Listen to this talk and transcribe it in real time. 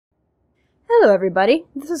Hello everybody,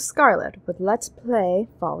 this is Scarlet with Let's Play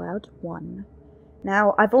Fallout 1.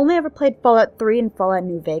 Now, I've only ever played Fallout 3 and Fallout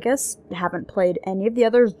New Vegas, haven't played any of the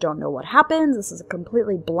others, don't know what happens, this is a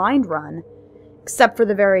completely blind run, except for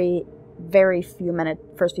the first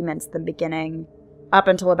few minutes at the beginning, up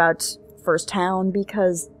until about first town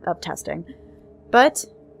because of testing. But,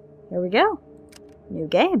 here we go. New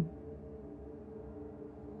game.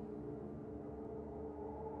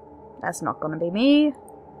 That's not gonna be me.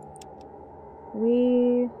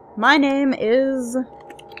 My name is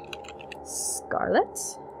Scarlet.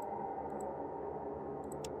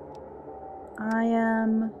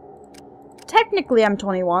 Technically I'm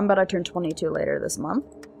 21, but I turned 22 later this month.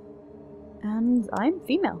 And I'm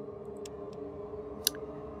female.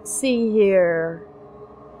 Let's see here.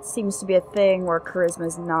 Seems to be a thing where charisma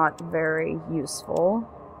is not very useful.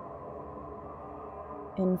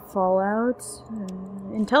 In Fallout,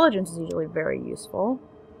 intelligence is usually very useful.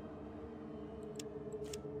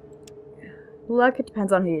 Luck, it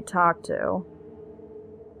depends on who you talk to.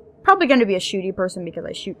 Probably going to be a shooty person because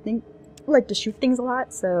I like to shoot things a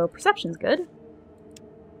lot, so perception's good.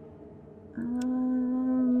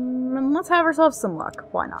 And let's have ourselves some luck.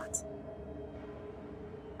 Why not?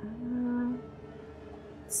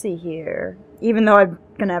 Let's see here. Even though I'm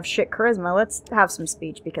going to have shit charisma, let's have some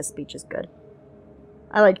speech because speech is good.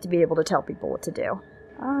 I like to be able to tell people what to do.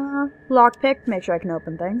 Lockpick, make sure I can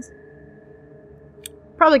open things.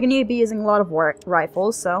 Probably going to be using a lot of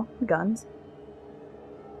rifles, so guns.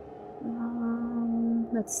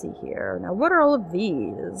 Let's see here. Now, what are all of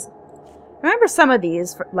these? I remember some of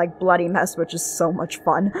these, like Bloody Mess, which is so much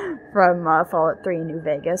fun, from Fallout 3 New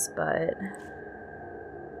Vegas, but...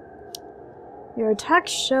 Your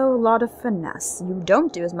attacks show a lot of finesse. You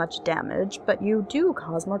don't do as much damage, but you do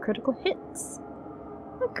cause more critical hits.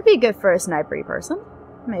 That could be good for a snipery person.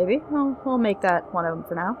 Maybe. We'll make that one of them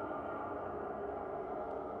for now.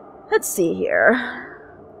 Let's see here.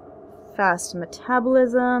 Fast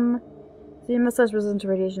metabolism. So you must less resistant to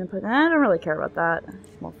radiation input. I don't really care about that.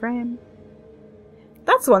 Small frame.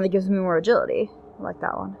 That's the one that gives me more agility. I like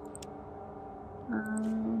that one.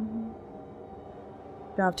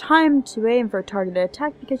 Don't have time to aim for a targeted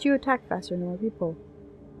attack because you attack faster than more people.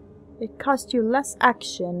 It costs you less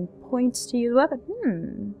action points to use a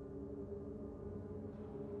weapon.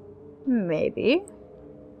 Maybe.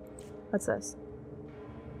 What's this?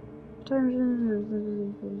 I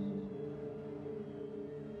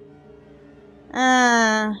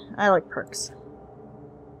like perks.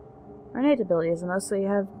 Our innate abilities, and mostly you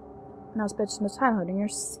have now spent so much time honing your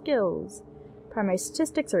skills. Primary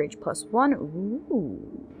statistics are each +1.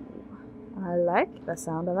 Ooh. I like the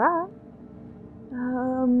sound of that.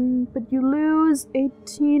 But you lose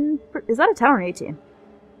 18... Is that a town or 18?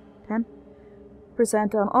 10%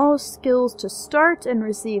 on all skills to start and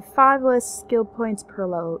receive 5 less skill points per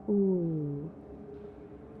level. Ooh.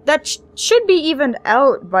 That should be evened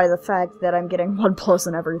out by the fact that I'm getting 1+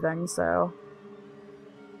 in everything, so...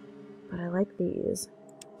 But I like these.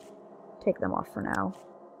 Take them off for now.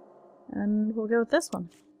 And we'll go with this one.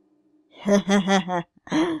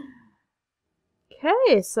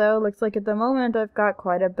 Okay, so looks like at the moment I've got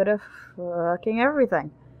quite a bit of fucking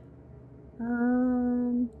everything.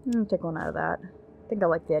 I'll take one out of that. I think I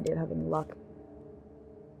like the idea of having luck.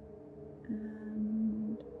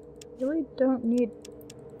 And really don't need...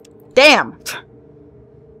 Damn!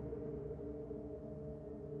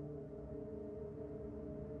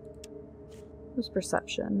 What's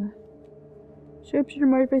perception? Sharpshooter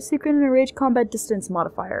modified by secret and range combat distance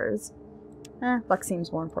modifiers. Luck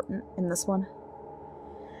seems more important in this one.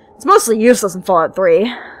 It's mostly useless in Fallout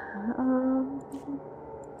 3.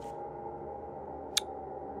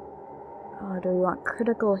 Do we want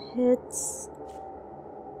critical hits?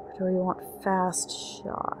 Or do we want fast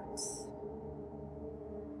shots?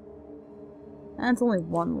 And it's only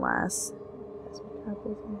one less.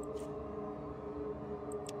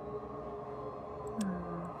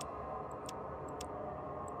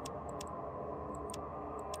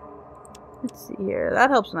 Let's see here.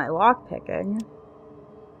 That helps my lockpicking.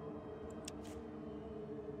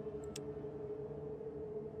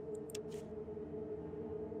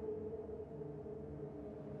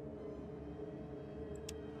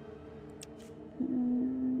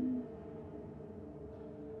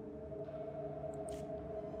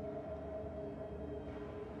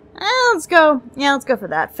 Let's go. Yeah, let's go for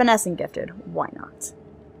that. Finesse and gifted. Why not?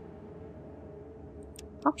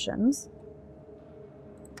 Options.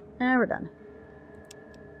 And we're done.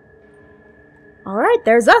 Alright,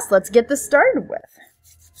 there's us. Let's get this started with.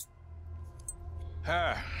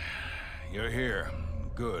 You're here.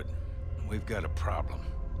 Good. We've got a problem.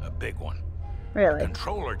 A big one. Really? The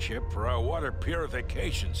controller chip for our water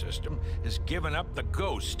purification system has given up the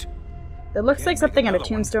ghost. It looks Can't like make something on a another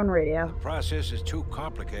Tombstone one. radio. The process is too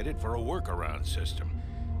complicated for a workaround system.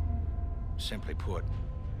 Simply put,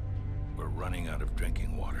 we're running out of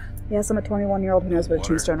drinking water. Yes, I'm a 21-year-old who knows what a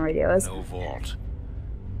Tombstone radio is. No vault.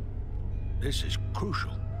 This is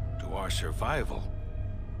crucial to our survival.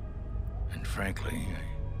 And frankly,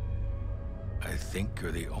 I think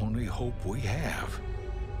you're the only hope we have.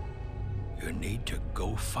 You need to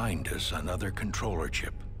go find us another controller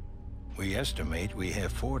chip. We estimate we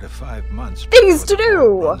have 4 to 5 months things to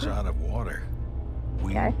do. Runs out of water.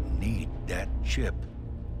 We Okay. need that chip.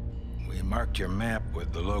 We marked your map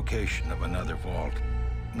with the location of another vault.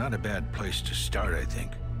 Not a bad place to start, I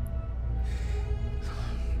think.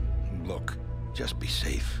 Look, just be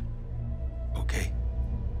safe. Okay?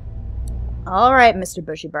 Alright, Mr.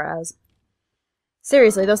 Bushy Brows.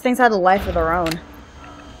 Seriously, those things had a life of their own.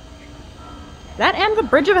 That and the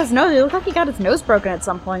bridge of his nose, it looked like he got his nose broken at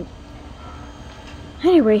some point.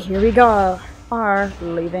 Anyway, here we go. Are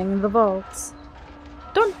leaving the vaults.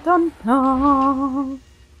 Dun dun dun!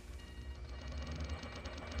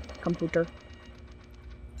 Computer.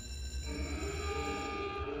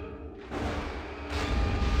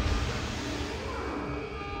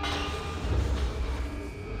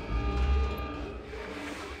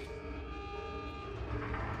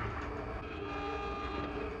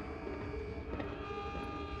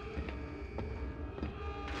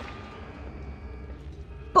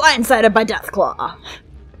 Blindsided by Deathclaw.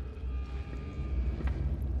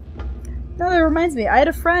 Now that reminds me, I had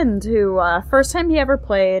a friend who, first time he ever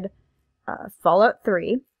played Fallout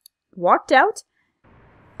 3, walked out,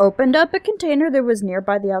 opened up a container that was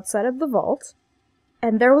nearby the outside of the vault,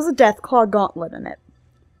 and there was a Deathclaw gauntlet in it.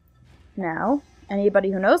 Now,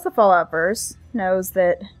 anybody who knows the Fallout verse knows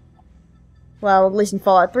that, well, at least in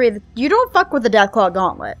Fallout 3, that you don't fuck with the Deathclaw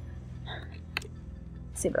gauntlet.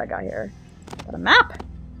 Let's see what I got here. Got a map.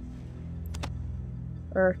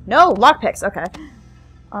 Or, no, lockpicks, okay.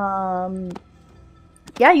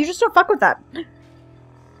 Yeah, you just don't fuck with that.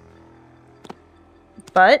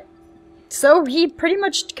 But, so he pretty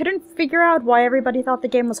much couldn't figure out why everybody thought the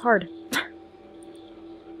game was hard.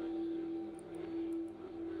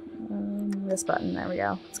 This button, there we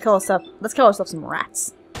go. Let's kill ourselves some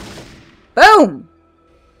rats. Boom!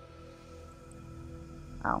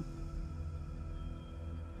 Oh.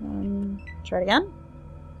 Try it again.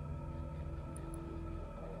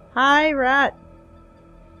 Hi, rat.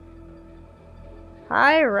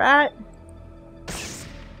 Hi, rat.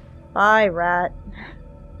 Bye, rat.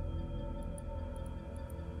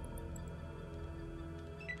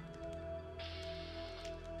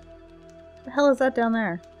 What the hell is that down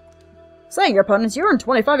there? Slaying your opponents, you earn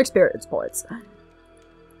 25 experience points.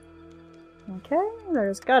 Okay,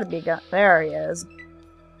 there's gotta be a there he is.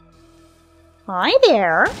 Hi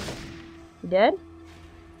there. You dead?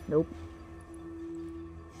 Nope.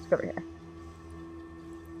 Let's go over here.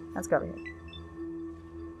 Let's go over here.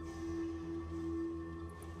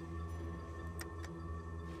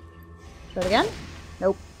 Try it again?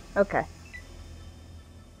 Nope. Okay.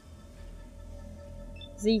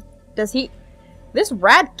 Does he? This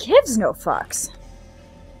rat gives no fucks.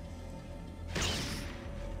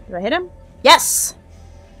 Did I hit him? Yes!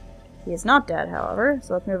 He is not dead, however,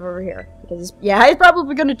 so let's move over here. Because he's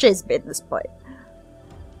probably gonna chase me at this point.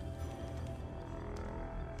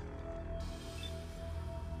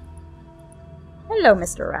 Hello,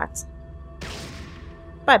 Mr. Rat.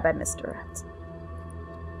 Bye-bye, Mr. Rat.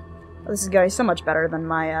 Oh, this is going so much better than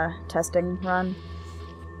my, testing run.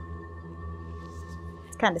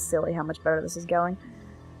 It's kind of silly how much better this is going.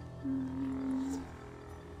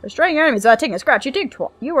 Destroying your enemies without taking a scratch,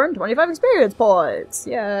 you earn 25 experience points!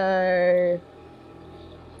 Yay!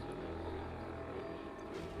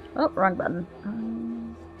 Oh, wrong button.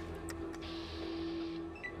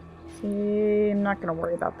 See, I'm not gonna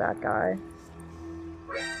worry about that guy.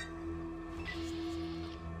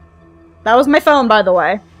 That was my phone, by the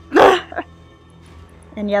way.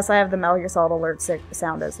 And yes, I have the Metal Gear Solid alert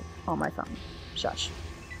sound as on my phone. Shush.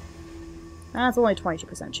 That's only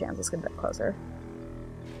 22% chance. Let's get a bit closer.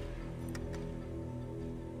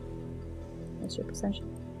 What's your percentage?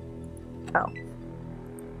 Oh.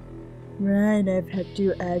 Right, I've had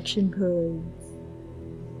 2 action points.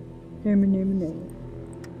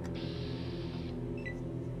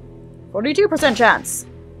 42% chance.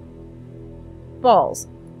 Balls.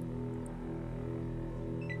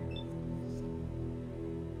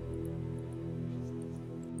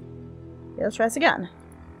 Okay, let's try this again.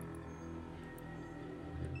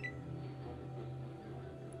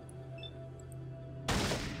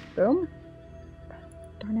 Boom.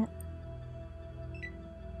 Darn it.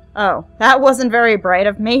 Oh, that wasn't very bright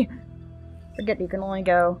of me. Forget you can only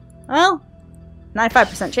go... Well,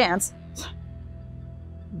 95% chance.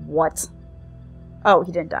 What? Oh,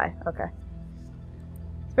 he didn't die. Okay.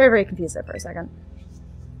 It's very, very confused there for a second.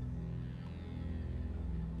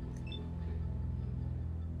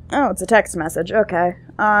 Oh, it's a text message. Okay.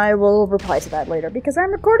 I will reply to that later because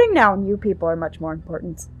I'm recording now and you people are much more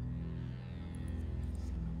important.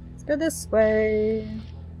 Let's go this way.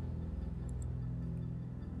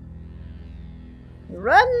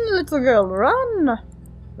 Run, little girl, run!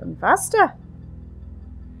 Run faster.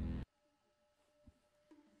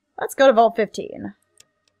 Let's go to Vault 15.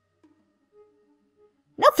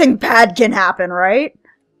 Nothing bad can happen, right?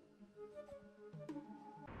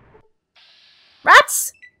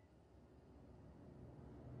 Rats!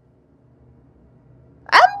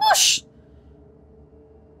 Ambush!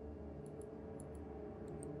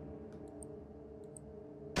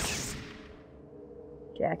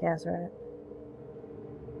 Jackass rat.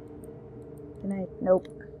 Good night. Nope.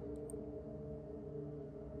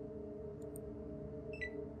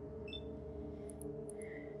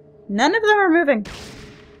 None of them are moving.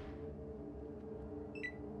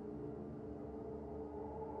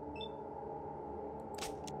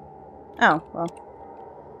 Oh, well.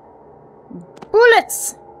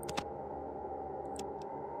 Bullets!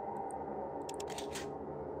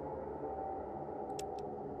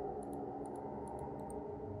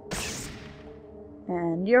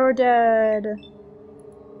 And you're dead.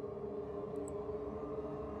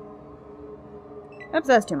 Oops,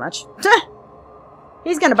 that's too much.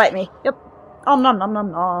 He's gonna bite me. Yep. Oh, nom nom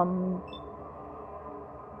nom nom.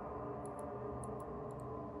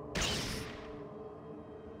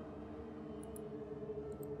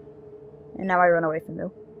 And now I run away from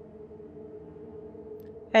you.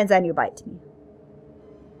 And then you bite me.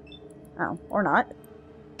 Oh, or not.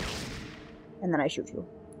 And then I shoot you.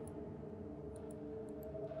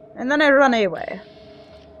 And then I run away.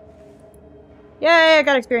 Yay, I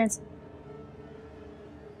got experience.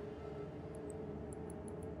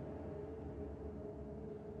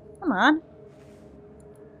 Come on.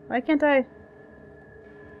 Why can't I?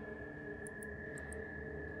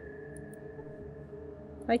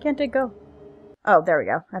 Why can't I go? Oh, there we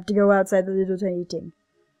go. I have to go outside the little tiny thing.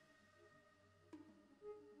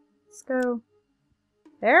 Let's go.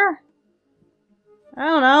 There? I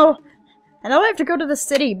don't know. I know I have to go to the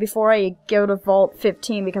city before I go to Vault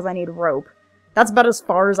 15 because I need rope. That's about as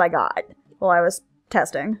far as I got while I was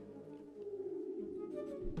testing.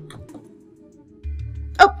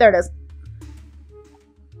 Oh, there it is.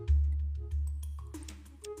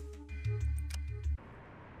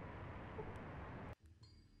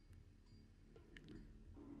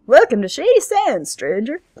 Welcome to Shady Sands,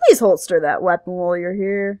 stranger. Please holster that weapon while you're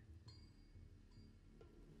here.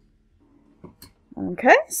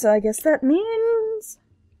 Okay, so I guess that means...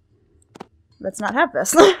 let's not have this.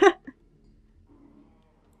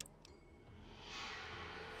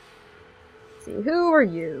 See, who are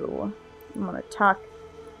you? I'm gonna talk...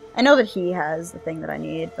 I know that he has the thing that I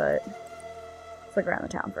need, but... let's look around the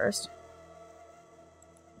town first.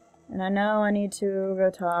 And I know I need to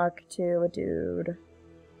go talk to a dude...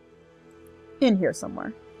 in here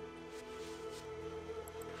somewhere.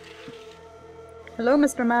 Hello,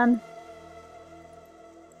 Mr. Man.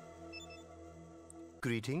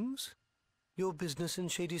 Greetings. Your business in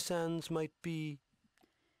Shady Sands might be...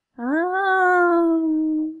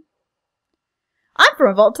 I'm from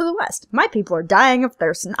a vault to the west. My people are dying of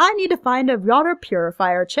thirst, and I need to find a water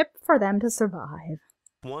purifier chip for them to survive.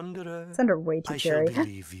 Wanderer, Send her way too I shall cheery.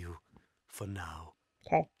 believe you for now.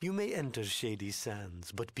 Okay. You may enter Shady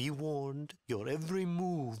Sands, but be warned, your every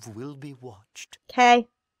move will be watched. Okay. I was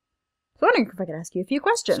wondering if I could ask you a few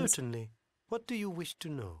questions. Certainly. What do you wish to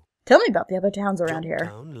know? Tell me about the other towns around here.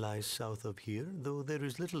 Town lies south of here, though there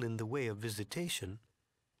is little in the way of visitation.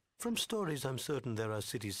 From stories, I'm certain there are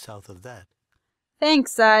cities south of that.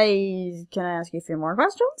 Thanks, Can I ask you a few more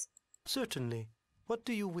questions? Certainly. What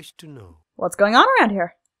do you wish to know? What's going on around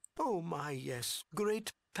here? Oh my, yes.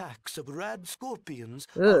 Great packs of rad scorpions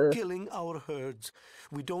Ugh. are killing our herds.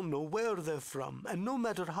 We don't know where they're from, and no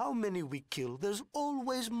matter how many we kill, there's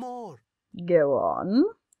always more. Go on.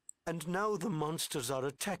 And now the monsters are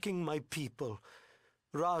attacking my people.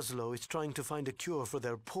 Roslo is trying to find a cure for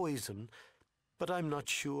their poison, but I'm not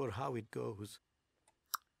sure how it goes.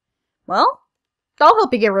 Well, I'll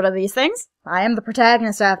help you get rid of these things. I am the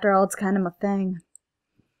protagonist after all, it's kind of my thing.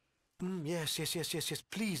 Yes.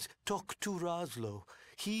 Please, talk to Roslo.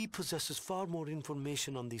 He possesses far more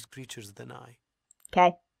information on these creatures than I.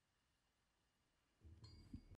 Okay.